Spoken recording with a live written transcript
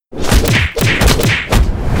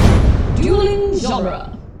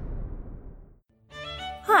genre.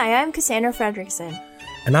 Hi, I'm Cassandra Fredrickson.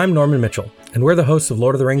 And I'm Norman Mitchell, and we're the hosts of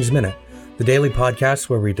Lord of the Rings Minute, the daily podcast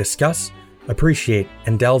where we discuss, appreciate,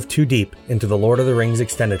 and delve too deep into the Lord of the Rings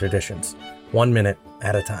extended editions, 1 minute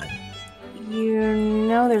at a time. You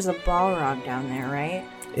know there's a Balrog down there, right?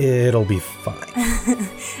 It'll be fine.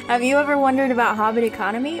 Have you ever wondered about Hobbit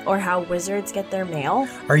economy or how wizards get their mail?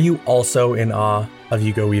 Are you also in awe of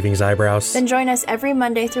Hugo Weaving's eyebrows? Then join us every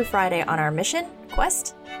Monday through Friday on our mission,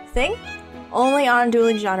 quest, thing, only on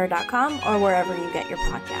duelinggenre.com or wherever you get your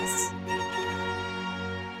podcasts.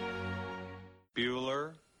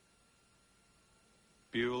 Bueller.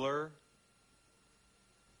 Bueller.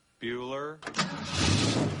 Bueller.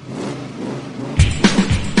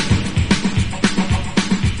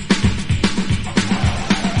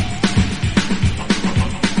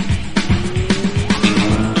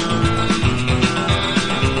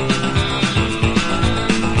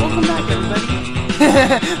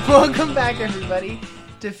 Welcome back, everybody,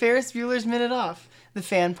 to Ferris Bueller's Minute Off, the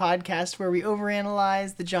fan podcast where we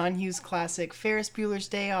overanalyze the John Hughes classic Ferris Bueller's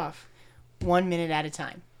Day Off, 1 minute at a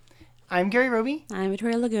time. I'm Gary Roby. I'm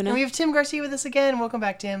Victoria Laguna. And we have Tim Garcia with us again. Welcome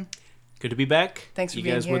back, Tim. Good to be back. Thanks for being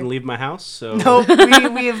here. You guys wouldn't leave my house, so... No,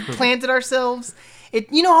 we have planted ourselves.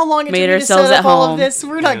 You know how long it took me to set up all of this?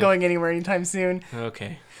 We're not going anywhere anytime soon.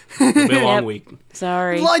 Okay. It'll be a long week.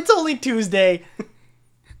 Sorry. Well, it's only Tuesday.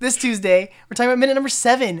 This Tuesday, we're talking about minute number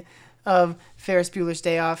 7 of Ferris Bueller's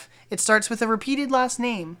Day Off. It starts with a repeated last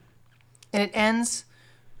name, and it ends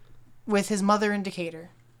with his mother in Decatur.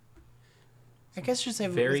 I guess you should say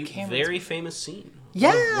very famous scene.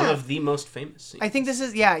 Yeah. One of the most famous scenes. I think this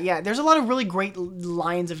is, yeah. There's a lot of really great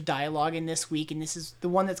lines of dialogue in this week, and this is the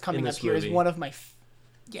one that's coming up here is one of my...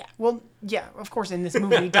 of course in this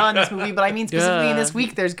movie, done this movie, but I mean specifically in this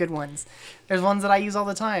week there's good ones. There's ones that I use all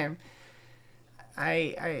the time.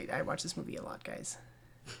 I watch this movie a lot, guys.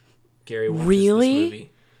 Gary watches Really? this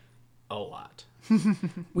movie a lot.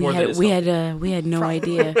 We had no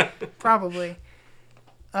idea. Probably.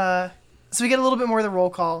 So we get a little bit more of the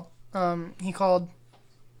roll call. He called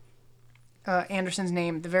Anderson's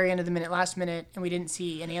name at the very end of the minute, last minute, and we didn't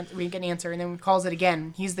see we didn't get an answer, and then he calls it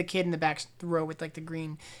again. He's the kid in the back row with like the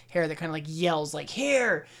green hair that kind of like yells like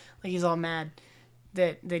 "here," like he's all mad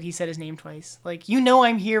that he said his name twice. Like, you know,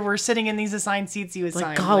 I'm here. We're sitting in these assigned seats you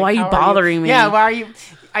assigned. God, why are you bothering me? Yeah, why are you?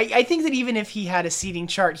 I think that even if he had a seating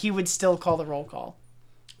chart, he would still call the roll call.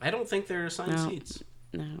 I don't think there are assigned seats.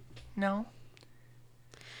 No.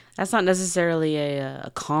 That's not necessarily a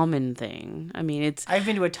common thing. I mean, I've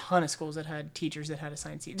been to a ton of schools that had teachers that had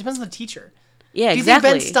assigned seats. It depends on the teacher. Yeah, Do you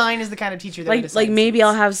exactly. think Ben Stein is the kind of teacher that would assign like maybe seats?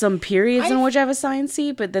 I'll have some periods in which I have a assigned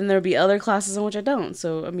seat, but then there'll be other classes in which I don't.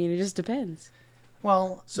 So, I mean, it just depends.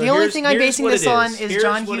 Well, So the only thing I'm basing this on is Here's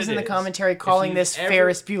John what Hughes it in the is. commentary calling this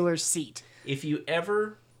Ferris Bueller's seat. If you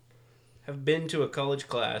ever have been to a college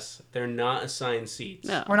class, they're not assigned seats.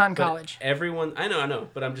 No. We're not in But college. Everyone, I know,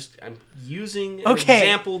 but I'm using an Okay.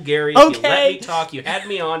 example, Gary. If you let Okay. me talk, you had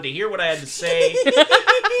me on to hear what I had to say.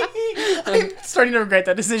 I'm starting to regret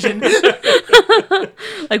that decision.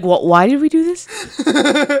 Like, what? Why did we do this?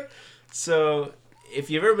 So,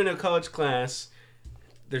 if you've ever been to a college class,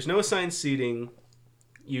 there's no assigned seating,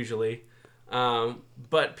 usually.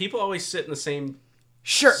 But people always sit in the same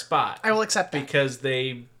Sure. spot. I will accept that. Because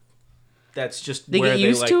that's just They where get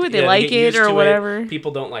used like, to it, they yeah, like get it used or to whatever.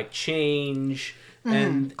 People don't like change. Call it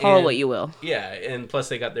and what you will. Yeah, and plus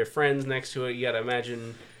they got their friends next to it. You gotta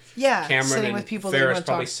imagine Yeah, Cameron sitting and with people that you Ferris want to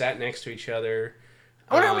probably talk. sat next to each other.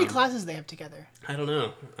 I wonder how many classes they have together. I don't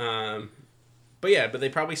know. But they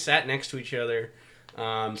probably sat next to each other.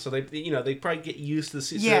 So they probably get used to the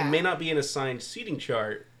seat. Yeah. So it may not be an assigned seating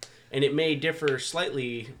chart, and it may differ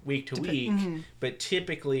slightly week to week. But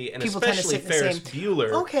typically, and People tend to especially sit in the Ferris same-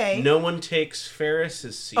 Bueller, Okay. no one takes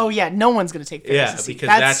Ferris's seat. Oh yeah, no one's gonna take Ferris's yeah, seat. because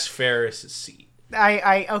that's Ferris's seat.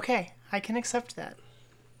 Okay. I can accept that.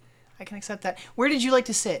 Where did you like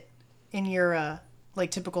to sit in your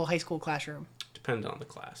like typical high school classroom? Depends on the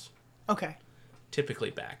class. Okay. Typically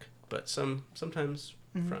back, but sometimes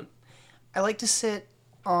front. I like to sit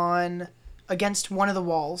against one of the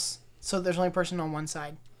walls, so there's only a person on one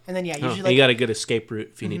side, and then usually You got a good escape route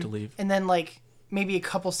if you need to leave. and then like maybe a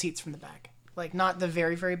couple seats from the back, like not the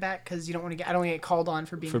very very back because you don't want to I don't want to get called on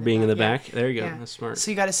for being in the Yeah. back. There you go. Yeah. That's smart. So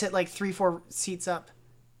you got to sit like 3-4 seats up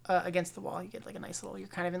against the wall. You get like a nice little. You're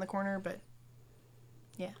kind of in the corner, but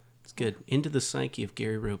yeah, It's good. Into the psyche of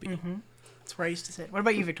Gary Roby. that's where I used to sit. What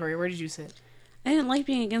about you, Victoria? Where did you sit? I didn't like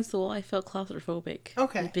being against the wall. I felt claustrophobic.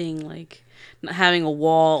 Okay. With being like not having a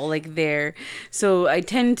wall like there. So I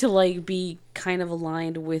tend to like be kind of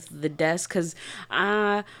aligned with the desk because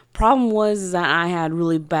problem was that I had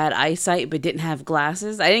really bad eyesight but didn't have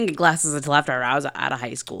glasses. I didn't get glasses until after I was out of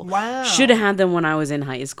high school. Wow. Should have had them when I was in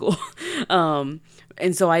high school.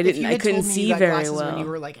 And so I couldn't see very well. When you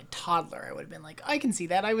were like a toddler, I would have been like, I can see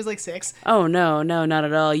that. I was like 6. Oh no, not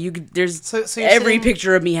at all. There's So you're every sitting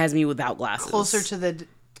picture of me has me without glasses. closer to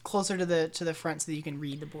the front so that you can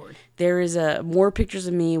read the board. There is more pictures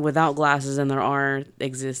of me without glasses than there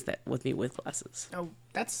exist with me with glasses. Oh,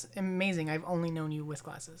 that's amazing. I've only known you with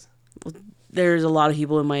glasses. There's a lot of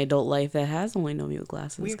people in my adult life that has only known me with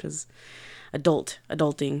glasses Weird. because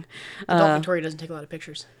adulting. Adult Victoria doesn't take a lot of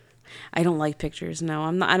pictures. I don't like pictures. No,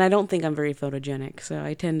 I'm not, and I don't think I'm very photogenic, so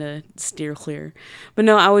I tend to steer clear. But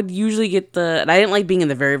no, I would usually get I didn't like being in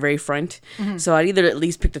the very, very front, so I'd either at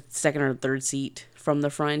least pick the second or third seat from the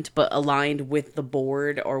front, but aligned with the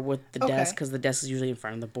board or with the desk, because the desk is usually in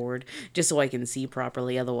front of the board, just so I can see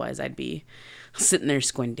properly. Otherwise, I'd be sitting there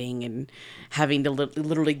squinting and having to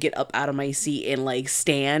literally get up out of my seat and like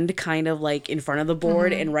stand kind of like in front of the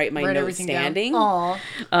board and write my notes standing.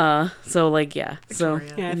 Aw. So like, yeah. So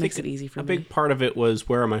Yeah, it makes it easy for a me. big part of it was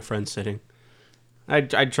where are my friends sitting.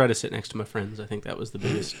 I'd try to sit next to my friends. I think that was the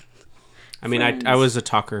biggest. I mean, I was a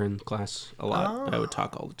talker in class a lot. I would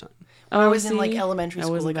talk all the time. I was in see? like elementary I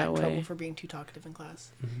school. I wasn't got that in way. trouble for being too talkative in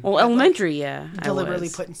class. Well, elementary, yeah. Deliberately I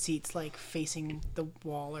was. putting seats like facing the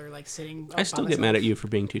wall or like sitting. I still get mad at you for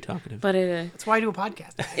being too talkative. But That's why I do a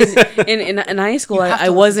podcast. in high school, You have to I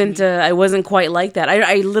listen to wasn't I wasn't quite like that.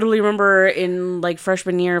 I literally remember in like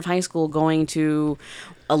freshman year of high school going to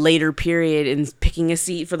a later period and picking a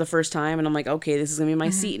seat for the first time, and I'm like, okay, this is gonna be my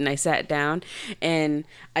seat, and I sat down, and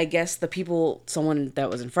I guess someone that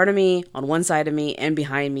was in front of me, on one side of me, and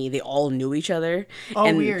behind me, they all knew each other. Oh,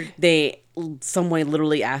 and weird. Someone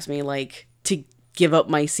literally asked me like to give up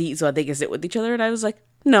my seat so that they could sit with each other, and I was like,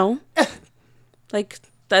 no, like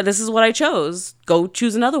this is what I chose. Go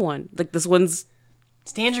choose another one. Like this one's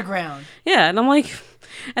Stand your ground. yeah, and I'm like,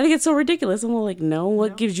 I think it's so ridiculous. I'm like, no,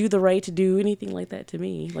 what gives you the right to do anything like that to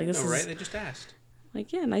me? Like this No, is right? They just asked.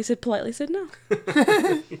 like, yeah, and I politely said no.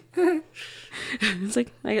 It's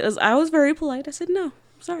like I was very polite. I said no.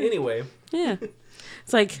 Sorry. Anyway, Yeah,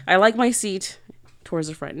 it's like I like my seat towards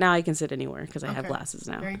the front. Now I can sit anywhere because I have Okay. glasses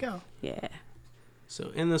now. There you go. Yeah.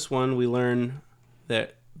 so in this one, we learn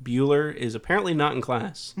that Bueller is apparently not in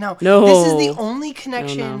class. No. No. This is the only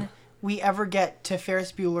connection No. we ever get to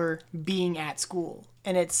Ferris Bueller being at school,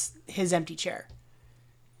 and it's his empty chair.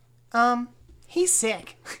 He's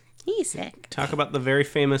sick. He's sick. Talk about the very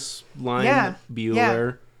famous line, Yeah,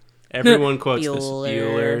 Bueller. Everyone quotes this. Bueller.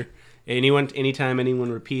 Bueller. Anytime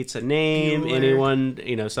anyone repeats a name, Bueller.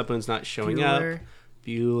 anyone, someone's not showing up.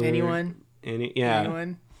 Bueller. Anyone? Yeah.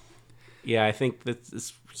 Anyone? Yeah, I think that's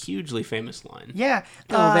this hugely famous line. Yeah.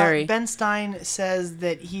 Oh, very. Ben Stein says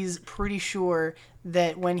that he's pretty sure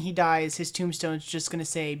that when he dies, his tombstone's just going to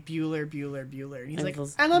say Bueller, Bueller, Bueller. And he's And like,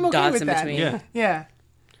 those and I'm okay dots with in that. between. Yeah. Yeah.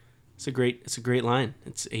 It's a great line.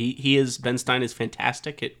 Ben Stein is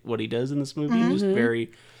fantastic at what he does in this movie. Just very,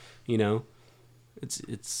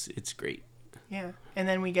 it's great. Yeah. And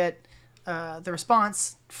then we get the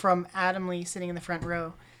response from Adam Lee sitting in the front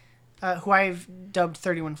row, who I've dubbed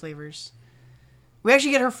 31 Flavors. We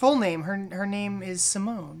actually get her full name. Her name is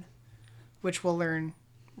Simone, which we'll learn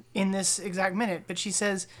in this exact minute. But she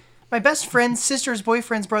says, my best friend's sister's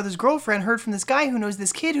boyfriend's brother's girlfriend heard from this guy who knows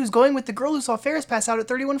this kid who's going with the girl who saw Ferris pass out at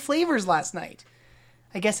 31 Flavors last night.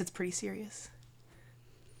 I guess it's pretty serious.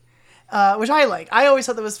 Which I like. I always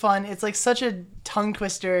thought that was fun. It's like such a tongue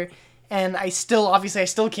twister, and I still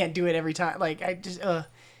can't do it every time. Like I just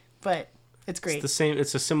but it's great. It's the same.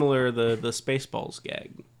 It's a similar the Spaceballs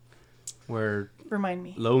gag, where Remind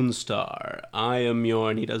me. Lone Star, I am your,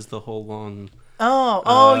 and he does the whole long.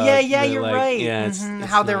 Yeah, they're you're like- right. yeah, it's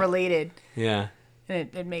How they're not- related. Yeah, And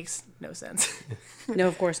it makes no sense. No,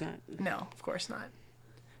 of course not. No, of course not.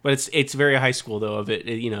 but it's very high school though of it.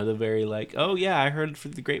 The very like, oh yeah, I heard for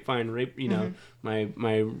the grapevine, rape.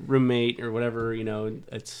 My roommate or whatever.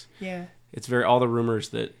 It's Yeah. it's very all the rumors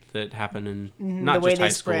that happen in not the way just they high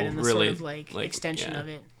spread school, and the really sort of like extension yeah, of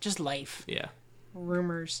it. Just life. Yeah,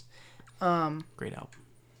 Rumors. great album.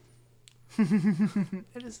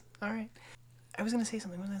 It is. All right. I was going to say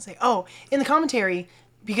something. What was I going to say? Oh, in the commentary,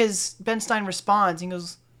 because Ben Stein responds, he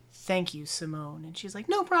goes, thank you, Simone. And she's like,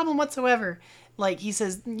 no problem whatsoever. Like, he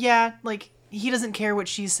says, yeah, like, he doesn't care what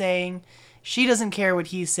she's saying. She doesn't care what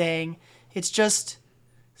he's saying. It's just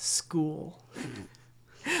school.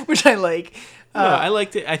 Which I like. No, I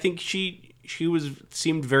liked it. I think she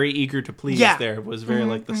seemed very eager to please. Yeah. There was very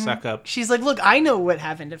like the suck up. She's like, look, I know what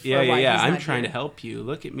happened. Yeah. I'm trying to help you.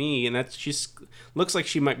 Look at me, and she's looks like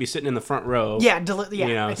she might be sitting in the front row. Yeah,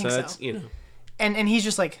 I think so. That's, And he's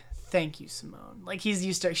just like, thank you, Simone. Like he's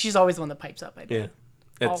used to. She's always the one that pipes up. I bet. Yeah,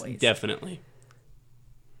 that's Always. definitely.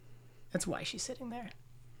 That's why she's sitting there.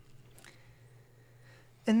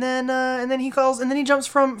 And then he calls, and then he jumps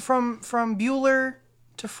from Bueller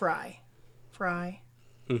to Fry.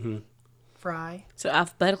 Mm-hmm. Fry. So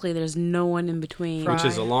alphabetically, there's no one in between. Fry. Which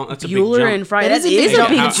is that's a Bueller big jump. and Fry. That That is a big is a jump,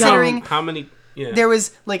 big considering- jump. How many? Yeah. There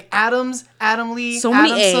was like Adams, Adamley, So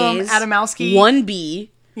many Adamson, A's. Adamowski. One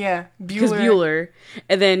B. Yeah, Because Bueller.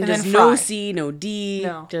 And then just then no Fry. C, no D.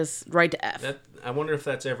 No. Just right to F. I wonder if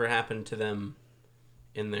that's ever happened to them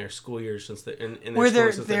in their school years since in their Where school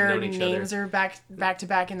since they've their known each names other. are back to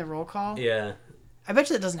back in the roll call. Yeah, I bet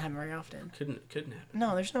you that doesn't happen very often. couldn't happen.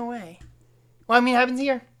 No, there's no way. Well, I mean, it happens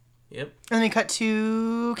here. Yep, And then we cut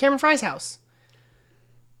to Cameron Fry's house.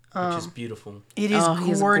 which is beautiful. It is Oh, he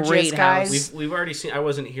has a gorgeous, great guys. house. We've already seen. I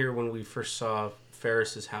wasn't here when we first saw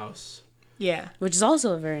Ferris's house. Yeah, Which is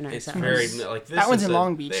also a very nice It's house. very like this. that one's is in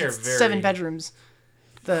Long Beach. They're It's very 7 bedrooms.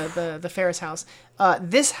 The Ferris house.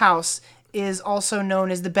 This house is also known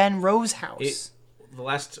as the Ben Rose house.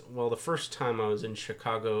 The first time I was in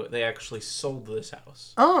Chicago, they actually sold this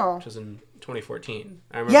house, Oh, which was in 2014.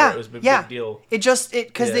 I remember it was a big deal. Because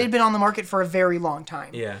Yeah. they'd been on the market for a very long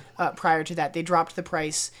time. Yeah. Prior to that, they dropped the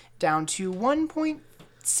price down to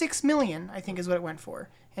 $1.6 million, I think is what it went for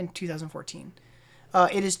in 2014.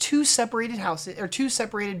 It is 2 separated houses or 2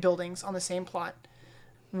 separated buildings on the same plot.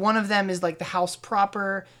 One of them is like the house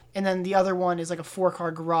proper, and then the other one is like a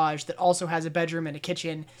 4-car garage that also has a bedroom and a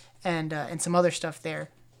kitchen and some other stuff there.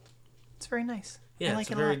 It's very nice. Yeah, I like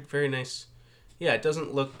it's it a a very lot. very nice. Yeah, it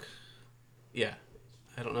doesn't look. Yeah,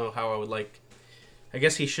 I don't know how I would like. I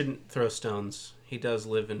guess he shouldn't throw stones. He does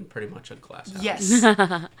live in pretty much a glass house. Yes.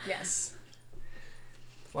 Yes.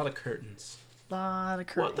 A lot of curtains. Lot of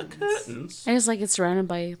curtains. What the curtains? I just like it's surrounded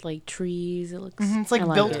by like trees. It looks. It's like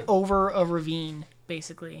I built it. over a ravine,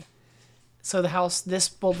 basically. So the house,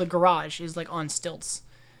 the garage is like on stilts.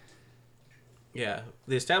 Yeah,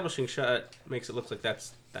 the establishing shot makes it look like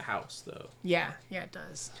that's the house, though. Yeah, it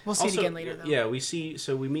does. We'll see it again later, though. Yeah,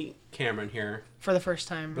 we meet Cameron here, For the first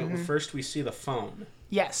time. but first we see the phone.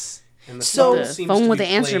 Yes. And the So- phone The seems phone to with be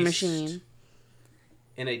the answer placed machine.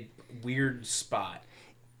 in a weird spot.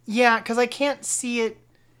 Yeah, because I can't see it.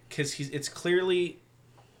 Because it's clearly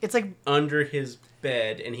It's like under his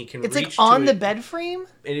bed, and he can it's reach like to on the it, bed frame.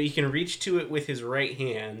 and he can reach to it with his right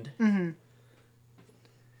hand. Mm-hmm.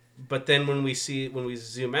 But then when we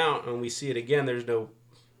zoom out and we see it again, there's no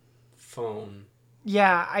phone.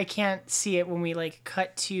 Yeah, I can't see it when we like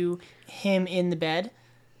cut to him in the bed.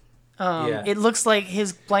 Yeah. It looks like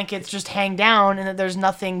his blankets just hang down, and that there's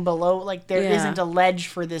nothing below. Like there Yeah. not a ledge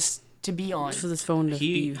for this to be on. For this phone to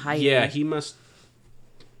be hiding. Yeah, he must.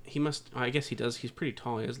 I guess he does. He's pretty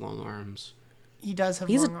tall. He has long arms. He does have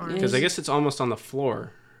He's a- long arms. Because I guess it's almost on the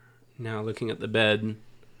floor. Now looking at the bed.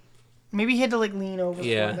 Maybe he had to like lean over,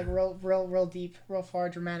 Yeah. like real deep, real far,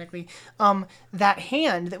 dramatically. That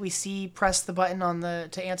hand that we see press the button on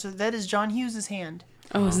to answer, that is John Hughes's hand.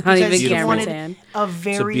 Oh, it's not even Because he Cameron's wanted hand. a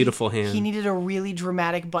very beautiful hand. He needed a really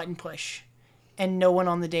dramatic button push, and no one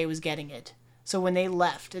on the day was getting it. So when they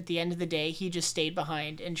left at the end of the day, he just stayed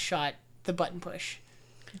behind and shot the button push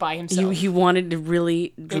by himself. He wanted a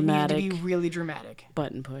really It dramatic needed to be really dramatic.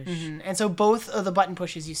 button push. And so both of the button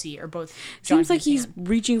pushes you see are both John Seems like Hughes' he's hand.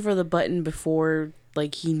 reaching for the button before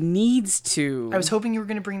like he needs to. I was hoping you were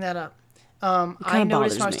going to bring that up. I kinda noticed when I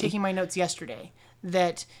was bothers me. taking my notes yesterday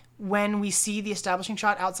that when we see the establishing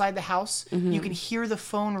shot outside the house, you can hear the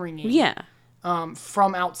phone ringing. Yeah.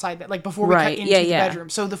 From outside that, like before we Right, cut into yeah, the yeah. bedroom.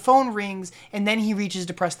 So the phone rings, and then he reaches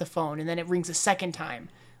to press the phone, and then it rings a second time,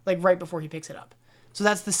 like right before he picks it up. So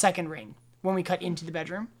that's the second ring when we cut into the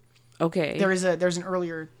bedroom. Okay. There's an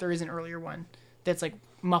earlier one that's like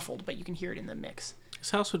muffled, but you can hear it in the mix.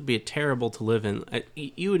 This house would be terrible to live in.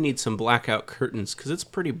 You would need some blackout curtains because it's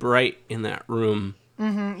pretty bright in that room.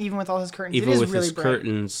 Even with all his curtains, Even it is with really his bright.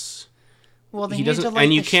 curtains, Well, then he you need doesn't, to light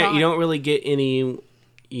and you the can't. shot. You don't really get any,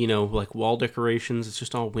 like wall decorations. It's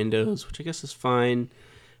just all windows, which I guess is fine.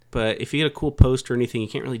 But if you get a cool poster or anything, you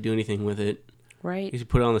can't really do anything with it. right. You should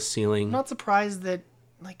put it on the ceiling. I'm not surprised that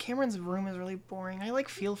like Cameron's room is really boring. I like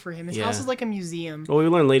feel for him. His Yeah. house is like a museum. Well, we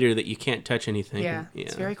learn later that you can't touch anything. Yeah,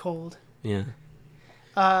 it's very cold. Yeah.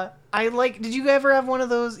 I like. Did you ever have one of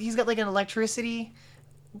those? He's got like an electricity.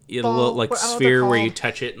 Yeah, the Ball- little like what- I don't know what sphere they're where you called.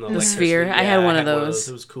 touch it and the The electricity. sphere. I had Yeah, one of those.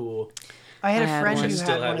 It was cool. I had I a had friend one. I who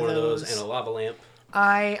still had one of those. and a lava lamp.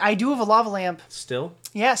 I do have a lava lamp. Still?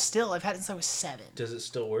 Yeah, still. I've had it since I was 7. Does it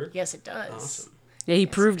still work? Yes, it does. Awesome. Yeah, he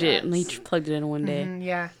proved it, and he does. plugged it in one day.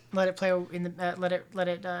 Yeah, let it play in the let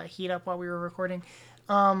it heat up while we were recording.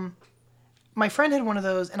 My friend had one of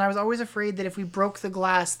those, and I was always afraid that if we broke the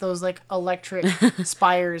glass, those like electric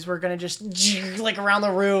spires were gonna just like around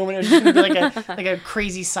the room, and it was just gonna be like a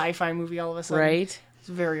crazy sci-fi movie all of a sudden. Right? I was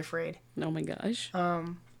very afraid. Oh my gosh.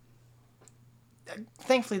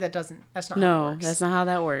 Thankfully, that's not. How it No, works. that's not how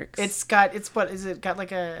that works. It's what is it got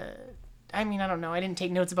like a? I mean, I don't know. I didn't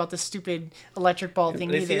take notes about this stupid electric ball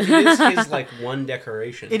thing It either. is his like one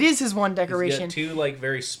decoration. It is his one He's decoration. got 2 like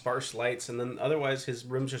very sparse lights, and then otherwise his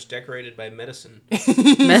room's just decorated by medicine.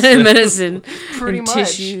 medicine, Pretty and much.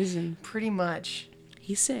 tissues, and Pretty much.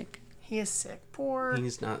 he's sick. He is sick. Poor.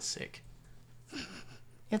 He's not sick.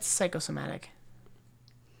 It's psychosomatic.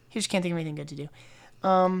 He just can't think of anything good to do.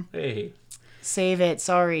 Hey, Save it.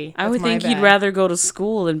 Sorry. I That's would my think he'd bad. rather go to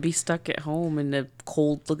school than be stuck at home in a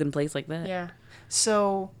cold-looking place like that. Yeah.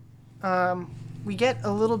 So, we get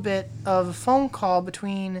a little bit of a phone call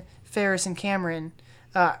between Ferris and Cameron.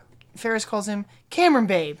 Ferris calls him Cameron,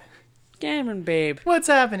 babe. Cameron, babe. What's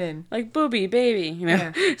happening? Like booby, baby. You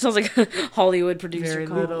know, Yeah. sounds like a Hollywood producer Very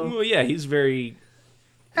call. little. well, yeah, he's very,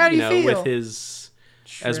 How do you know, feel? with his,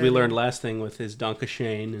 as we learned last thing, with his Donka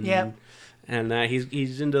Shane, and Yep. and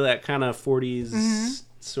he's into that kind of 40s Mm-hmm.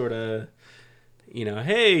 sort of,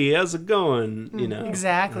 hey, how's it going?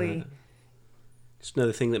 Exactly. Just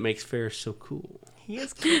another thing that makes Ferris so cool. He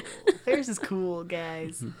is cool. Ferris is cool,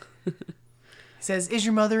 guys. He says, "Is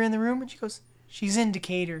your mother in the room?" And she goes, "She's in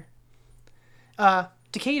Decatur."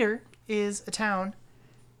 Decatur is a town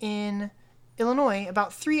in Illinois,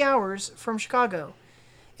 about 3 hours from Chicago.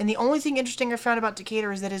 And the only thing interesting I found about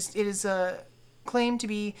Decatur is that it is claimed to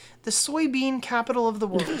be the soybean capital of the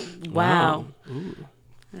world. Wow. Ooh,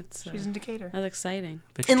 That's She's in Decatur. that's exciting.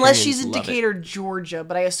 Unless she's in vegetarians love it. Decatur, Georgia,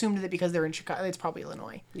 but I assumed that because they're in Chicago, it's probably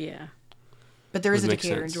Illinois. Yeah. But there is Would a make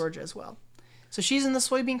Decatur in sense. Georgia as well. So she's in the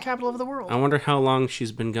soybean capital of the world. I wonder how long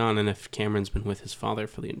she's been gone, and if Cameron's been with his father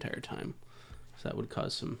for the entire time. So that would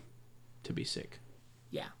cause him to be sick,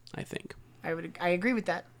 Yeah. I think. I agree with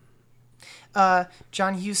that.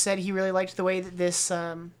 John Hughes said he really liked the way that this,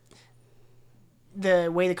 the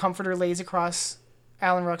way the comforter lays across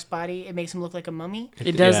Alan Ruck's body. It makes him look like a mummy.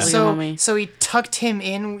 It does Yeah. look like a mummy. So he tucked him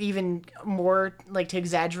in even more, like to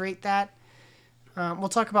exaggerate that. We'll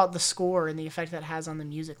talk about the score and the effect that has on the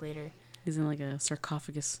music later. He's in like a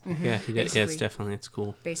sarcophagus. Yeah, he did. Yeah, it's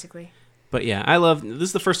cool. Basically, But yeah, this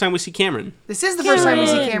is the first time we see Cameron. this is the first time we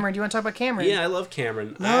see Cameron! Cameron. Do you want to talk about Cameron? Yeah, I love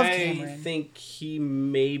Cameron. Love I Cameron. think he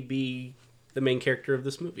may be the main character of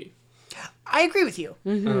this movie. I agree with you.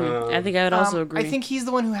 I think I would also agree. I think he's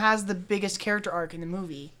the one who has the biggest character arc in the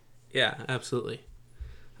movie. Yeah, absolutely.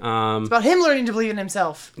 It's about him learning to believe in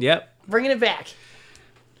himself, Yep. bringing it back.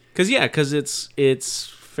 Because it's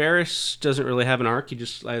Ferris doesn't really have an arc. He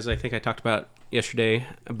just, as I think I talked about yesterday,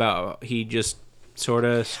 about he just sort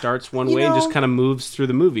of starts one You way and just know- kind of moves through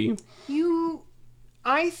the movie.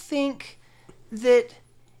 I think that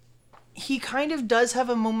he kind of does have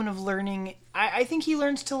a moment of learning. I think he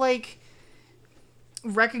learns to like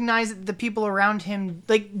recognize that the people around him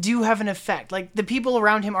like do have an effect. Like the people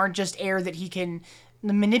around him aren't just air that he can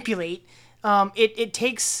manipulate. It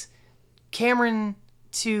takes Cameron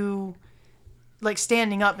to like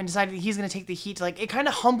standing up and deciding that he's going to take the heat. To, like it kind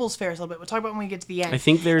of humbles Ferris a little bit. We'll talk about when we get to the end. I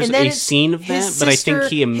think there's And then a it's scene of his that, but I think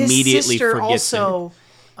he his immediately sister forgets also,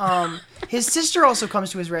 his sister also comes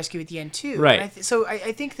to his rescue at the end too. Right. And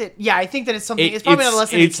I think that it's something. it. It's probably not a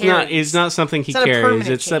lesson it's he not. carries. It's not something he It's not a carries. permanent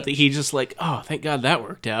It's something change. he just like. Oh, thank God that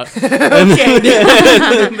worked out. and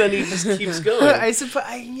then he just keeps going. I suppose.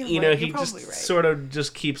 You're He just probably right. sort of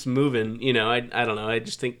just keeps moving. I don't know. I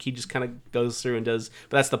just think he just kind of goes through and does.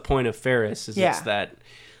 But that's the point of Ferris. Is Yeah. it's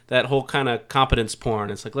that whole kind of competence porn.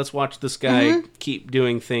 It's like, let's watch this guy keep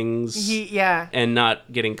doing things and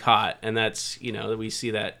not getting caught. And that's, we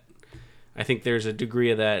see that. I think there's a degree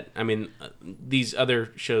of that. I mean, these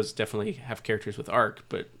other shows definitely have characters with arc,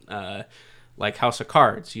 but like House of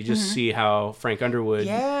Cards, you just see how Frank Underwood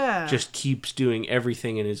just keeps doing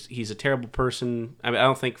everything, and he's a terrible person. I mean, I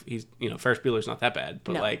don't think he's, Ferris Bueller's not that bad,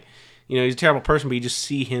 but No. he's a terrible person, but you just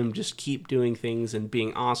see him just keep doing things and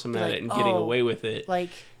being awesome at Like, it and getting away with it. Like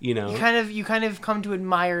you kind of come to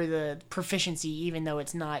admire the proficiency, even though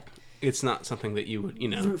it's not It's not something that you would,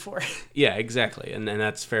 root for. Yeah, exactly. And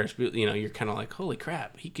that's Ferris Bueller. You're kind of like, holy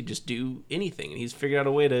crap, he could just do anything. And he's figured out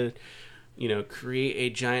a way to, create a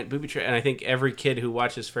giant booby trap. And I think every kid who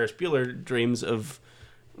watches Ferris Bueller dreams of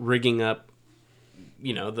rigging up,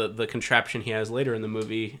 the contraption he has later in the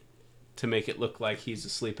movie to make it look like he's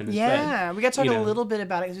asleep in his bed. Yeah, we got to talk a little bit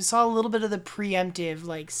about it because we saw a little bit of the preemptive,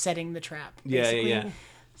 like setting the trap. Basically. Yeah.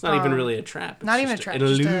 It's not even really a trap. It's not even a just trap. An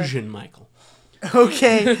illusion, Michael.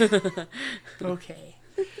 Okay. Okay.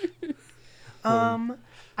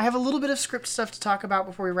 I have a little bit of script stuff to talk about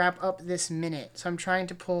before we wrap up this minute. So I'm trying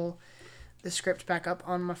to pull the script back up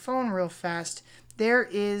on my phone real fast. There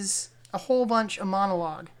is a whole bunch of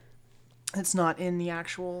monologue. It's not in the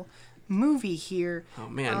actual movie here. Oh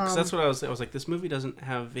man, because that's what I was like, this movie doesn't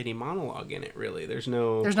have any monologue in it, really. There's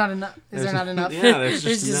not enough. Is there not enough? Yeah, there's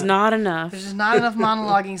just not enough. There's just not enough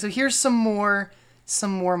monologuing. So here's some more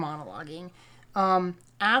monologuing.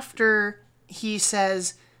 After he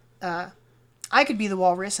says, I could be the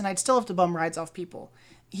walrus and I'd still have to bum rides off people.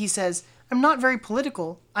 He says, I'm not very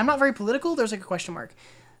political. There's like a question mark.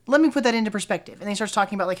 Let me put that into perspective. And then he starts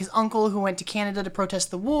talking about like his uncle who went to Canada to protest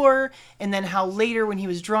the war, and then how later when he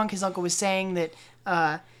was drunk, his uncle was saying that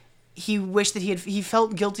he wished that he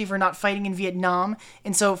felt guilty for not fighting in Vietnam.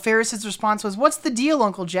 And so Ferris's response was, "What's the deal,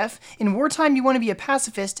 Uncle Jeff? In wartime you want to be a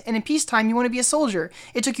pacifist, and in peacetime you want to be a soldier.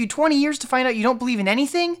 It took you 20 years to find out you don't believe in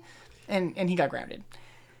anything?" And he got grounded.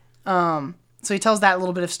 So he tells that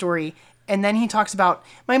little bit of story, and then he talks about,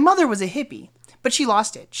 my mother was a hippie, but she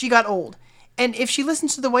lost it. She got old. And if she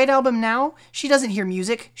listens to the White Album now, she doesn't hear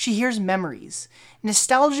music, she hears memories.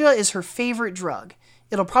 Nostalgia is her favorite drug.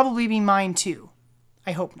 It'll probably be mine too.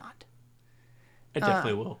 I hope not. I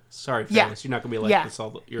definitely will. Sorry, Ferris. You're not going to be like this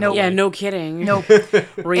all your nope. whole life. Yeah, no kidding. Nope.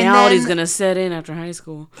 Reality's going to set in after high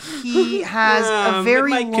school. He has a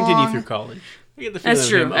very it might continue through college. That's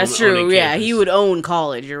true. Yeah, he would own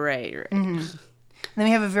college. You're right. Mm-hmm. And then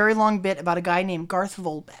we have a very long bit about a guy named Garth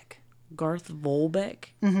Volbeck. Garth Volbeck?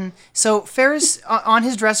 Mm-hmm. So Ferris, on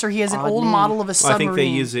his dresser, he has an old model of a submarine. I think they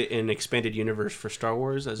use it in Expanded Universe for Star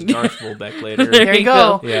Wars as Darth Volbeck later. There you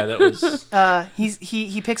go. Yeah, that was...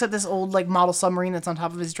 He picks up this old like model submarine that's on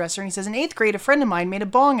top of his dresser, and he says, in 8th grade, a friend of mine made a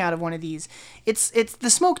bong out of one of these. It's the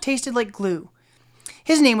smoke tasted like glue.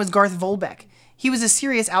 His name was Garth Volbeck. He was a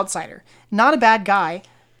serious outsider. Not a bad guy.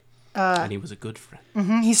 And he was a good friend.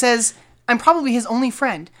 Mm-hmm. He says, I'm probably his only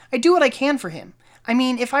friend. I do what I can for him. I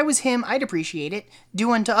mean, if I was him, I'd appreciate it.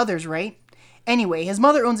 Do unto others, right? Anyway, his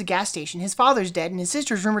mother owns a gas station, his father's dead, and his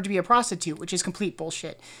sister's rumored to be a prostitute, which is complete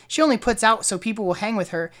bullshit. She only puts out so people will hang with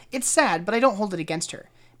her. It's sad, but I don't hold it against her.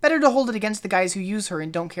 Better to hold it against the guys who use her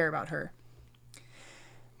and don't care about her.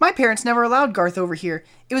 My parents never allowed Garth over here.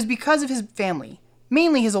 It was because of his family.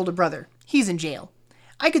 Mainly his older brother. He's in jail.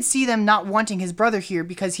 I could see them not wanting his brother here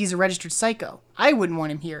because he's a registered psycho. I wouldn't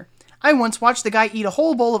want him here. I once watched the guy eat a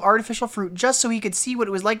whole bowl of artificial fruit just so he could see what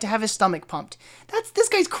it was like to have his stomach pumped. This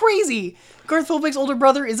guy's crazy. Garth Volbeck's older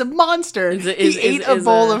brother is a monster. He ate a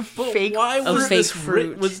bowl of fake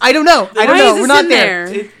fruit. I don't know. We're not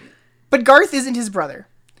there. But Garth isn't his brother.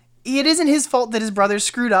 It isn't his fault that his brother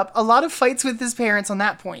screwed up. A lot of fights with his parents on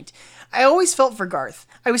that point. I always felt for Garth.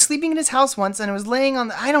 I was sleeping in his house once and I was laying on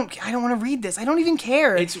the... I don't want to read this. I don't even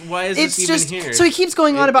care. Why is this even here? So he keeps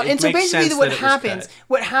going on about... And so basically what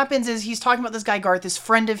happens is he's talking about this guy Garth, this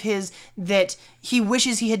friend of his that he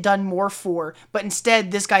wishes he had done more for, but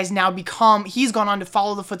instead this guy's now he's gone on to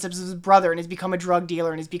follow the footsteps of his brother and has become a drug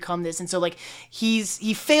dealer and has become this. And so like he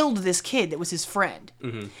failed this kid that was his friend.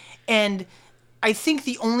 Mm-hmm. And... I think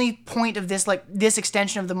the only point of this, like this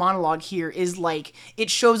extension of the monologue here, is like it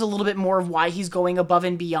shows a little bit more of why he's going above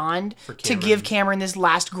and beyond to give Cameron this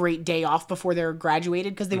last great day off before they're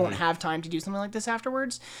graduated, because they won't have time to do something like this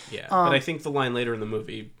afterwards. Yeah, but I think the line later in the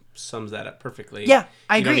movie sums that up perfectly. Yeah,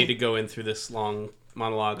 I agree. You don't need to go in through this long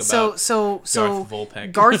monologue about Darth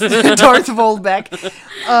Volbeck. Darth Volbeck.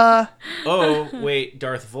 Oh wait,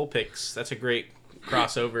 Darth Volpix. That's a great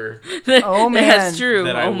crossover. Oh man, that's true.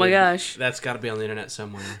 My gosh, that's got to be on the internet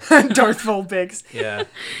somewhere. Darth Volpix. Yeah,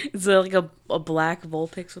 it's like a black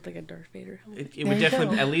Volpix with like a Darth Vader helmet. It would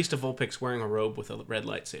definitely at least a Volpix wearing a robe with a red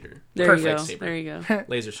lightsaber. There you go. There you go.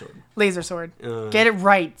 Laser sword. Laser sword. Get it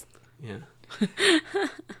right. Yeah.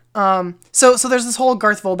 So there's this whole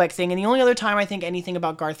Garth Volbeck thing, and the only other time I think anything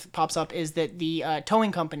about Garth pops up is that the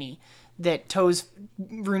towing company that tows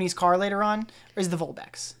Rooney's car later on is the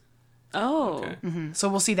Volbecks. Oh. Okay. Mm-hmm. So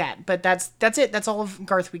we'll see that. But that's it. That's all of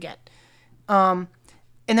Garth we get. And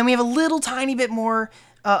then we have a little tiny bit more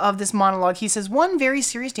of this monologue. He says, one very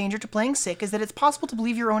serious danger to playing sick is that it's possible to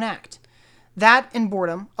believe your own act. That and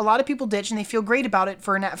boredom. A lot of people ditch and they feel great about it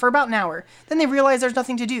for about an hour. Then they realize there's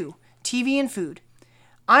nothing to do. TV and food.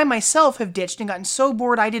 I myself have ditched and gotten so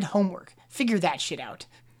bored I did homework. Figure that shit out.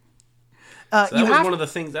 So that was one of the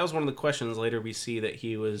things. That was one of the questions later we see that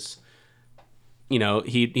he was... You know,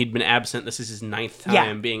 he'd been absent. This is his 9th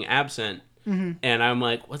time being absent. And I'm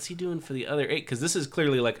like, what's he doing for the other 8? Because this is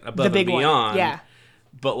clearly like above The big and beyond. one. Yeah.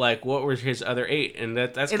 But like, what were his other 8? And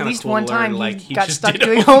that's At kind of least cool one to learn. time Like he got just stuck did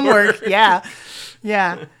doing homework. Yeah.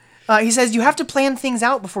 Yeah. He says, you have to plan things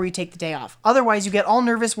out before you take the day off. Otherwise, you get all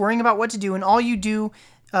nervous worrying about what to do, and all you do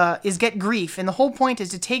is get grief. And the whole point is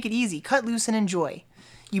to take it easy, cut loose, and enjoy.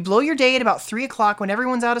 You blow your day at about 3 o'clock when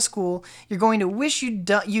everyone's out of school. You're going to wish you'd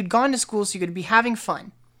gone to school so you could be having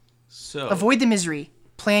fun. So Avoid the misery.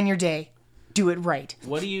 Plan your day. Do it right.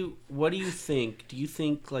 What do you think? Do you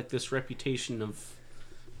think like this reputation of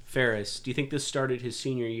Ferris? Do you think this started his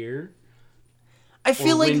senior year? I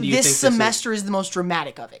feel like when do you this think semester is the most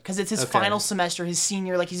dramatic of it because it's his final semester, his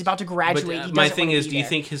senior. Like he's about to graduate. But my thing is, do you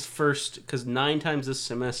think his first? Because 9 times this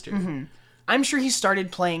semester, I'm sure he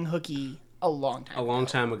started playing hooky a long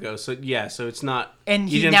time ago. So yeah, so it's not. And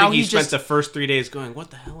you didn't now think he he's spent just- the first 3 days going,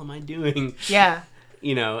 "What the hell am I doing?" Yeah.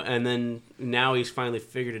 You know, and then now he's finally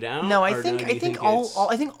figured it out. No, I Or think do you I think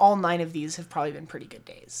all 9 of these have probably been pretty good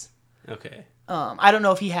days. Okay. I don't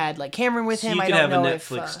know if he had like Cameron with So him. you I could don't have know a if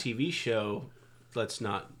Netflix TV show. Let's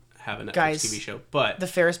not have a Netflix Guys, TV show, but the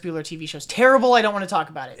Ferris Bueller TV show's terrible. I don't want to talk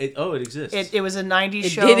about it. it exists. It was a 90s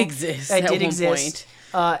show. did exist It at did one exist.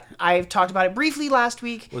 I've talked about it briefly last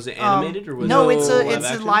week. Was it animated or was no? it It's live a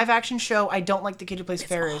action? live action show. I don't like the kid who plays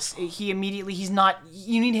Ferris. He's not.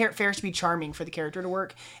 You need Ferris to be charming for the character to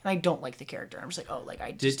work, and I don't like the character. I'm just like, oh, like I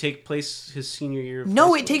Did it just. take place his senior year? Of No,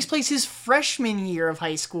 high it school? takes place his freshman year of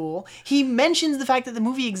high school. He mentions the fact that the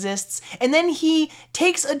movie exists, and then he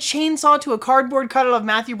takes a chainsaw to a cardboard cutout of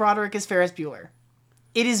Matthew Broderick as Ferris Bueller.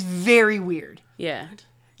 It is very weird. Yeah.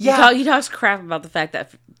 Yeah. He talks crap about the fact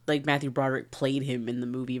that like Matthew Broderick played him in the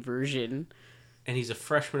movie version. And he's a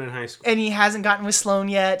freshman in high school. And he hasn't gotten with Sloane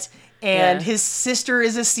yet. And Yeah. his sister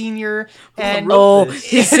is a senior. And Oh,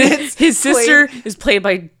 it's his sister played- is played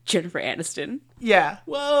by Jennifer Aniston. Yeah.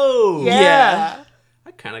 Whoa! Yeah. I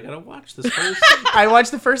kind of gotta watch this whole thing. I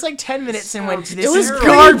watched the first like 10 minutes and went, this is pretty-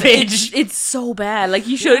 garbage. It's so bad. Like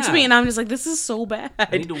you showed it to Yeah. me, and I'm just like, this is so bad.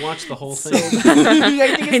 I need to watch the whole thing. I think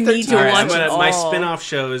it's I need 13 to All right, watch it my all. spin-off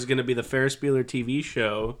show is gonna be the Ferris Bueller TV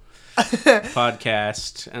show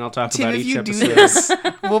podcast, and I'll talk Tim, about if each you do episode. this,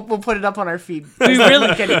 we'll put it up on our feed. We really,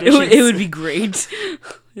 Weekend it editions. would be great.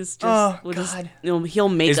 It's just, Oh, we'll just God. he'll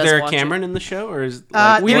make Is us there a watch Cameron in the show, or is We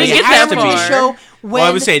There didn't get has that to be a far. show well,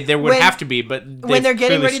 I would say there would when- have to be, but when they're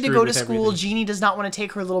getting clearly ready to screwed go to with school, everything. Jeannie does not want to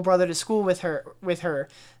take her little brother to school with her.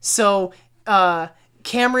 So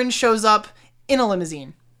Cameron shows up in a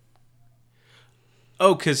limousine.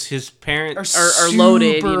 Oh, because his parents Are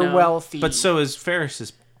loaded, you super know. wealthy. But so is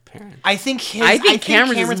Ferris's parents. I think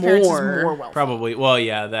Cameron's is parents more. is more wealthy. Probably. Well,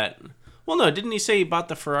 yeah, that. Well, no, didn't he say he bought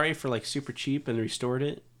the Ferrari for like super cheap and restored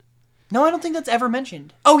it? No, I don't think that's ever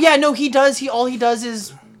mentioned. Oh yeah, no, he does. All he does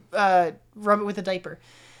is rub it with a diaper.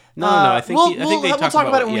 No, I think I think they we'll talk talk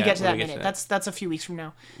about it when we yeah, get to that we minute. That's a few weeks from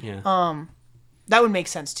now. Yeah. That would make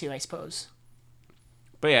sense too, I suppose.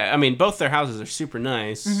 But yeah, I mean, both their houses are super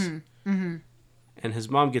nice. Mm-hmm. And his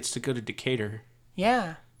mom gets to go to Decatur.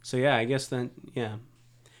 Yeah. So yeah, I guess that, yeah.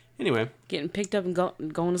 Anyway. Getting picked up and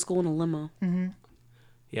going to school in a limo.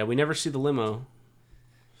 Yeah, we never see the limo.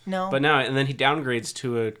 No. But now, and then he downgrades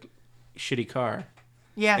to a shitty car.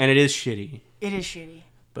 Yeah. And it is shitty. It is shitty.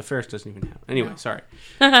 But Ferris doesn't even have. Anyway, sorry.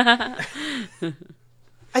 I think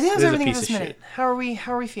that's is a everything piece of this of minute. shit. How are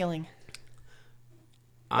we feeling?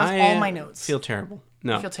 I all my notes. feel terrible.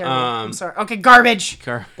 No. I feel terrible. I'm sorry. Okay, garbage.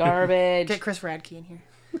 Garbage. Get Chris Radke in here.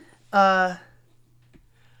 But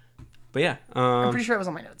yeah. I'm pretty sure it was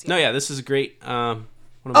on my notes. Yeah. No, yeah, this is a great. One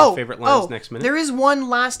of my favorite lines next minute. There is one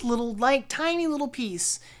last little, like, tiny little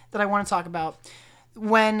piece that I want to talk about.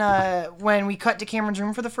 When we cut to Cameron's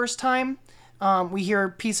room for the first time, we hear a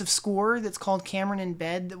piece of score that's called Cameron in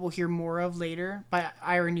Bed that we'll hear more of later by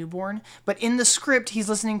Ira Newborn. But in the script, he's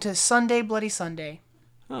listening to Sunday, Bloody Sunday.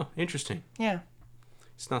 Oh, interesting. Yeah.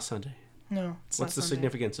 It's not Sunday. No, it's What's the not Sunday.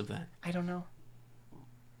 significance of that? I don't know.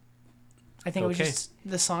 I think it was Okay. just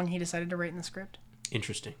the song he decided to write in the script.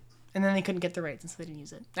 Interesting. And then they couldn't get the rights, and so they didn't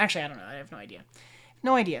use it. Actually, I don't know. I have no idea.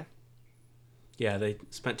 No idea. Yeah, they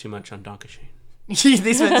spent too much on Donkey Shane.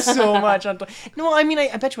 They spent so much on... No, I mean,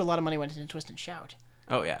 I bet you a lot of money went into Twist and Shout.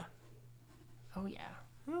 Oh, yeah. Oh, yeah.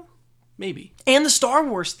 Maybe. And the Star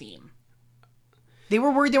Wars theme. They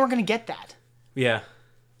were worried they weren't going to get that. Yeah.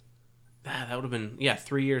 That would have been,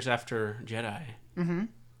 3 years after Jedi. Mm-hmm.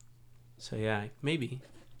 So, yeah, maybe.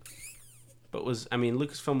 But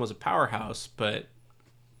Lucasfilm was a powerhouse, but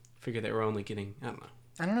I figure they were only getting, I don't know.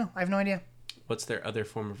 I don't know. I have no idea. What's their other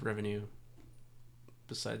form of revenue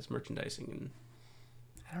besides merchandising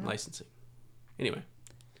and licensing? Anyway.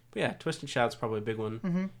 But yeah, Twist and Shout's probably a big one.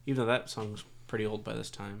 Mm-hmm. Even though that song's pretty old by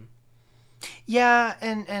this time. Yeah,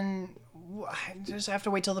 and I just have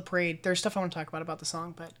to wait till the parade. There's stuff I want to talk about the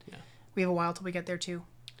song, but we have a while till we get there too.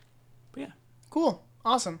 But yeah. Cool.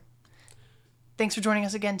 Awesome. Thanks for joining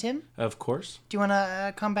us again, Tim. Of course. Do you want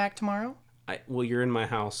to come back tomorrow? Well, you're in my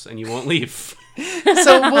house and you won't leave.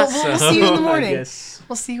 So we'll see you in the morning. Yes.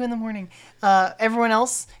 We'll see you in the morning. Everyone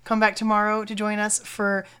else, come back tomorrow to join us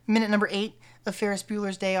for minute number 8 of Ferris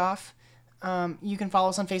Bueller's Day Off. You can follow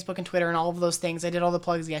us on Facebook and Twitter and all of those things. I did all the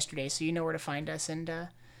plugs yesterday, so you know where to find us. And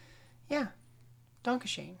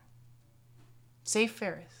Dankeschön. Save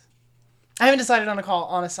Ferris. I haven't decided on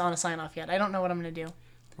a sign off yet. I don't know what I'm gonna do.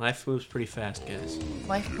 Life moves pretty fast, guys.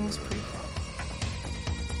 Life moves pretty fast.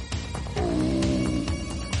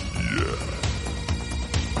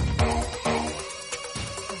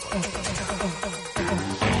 Yeah.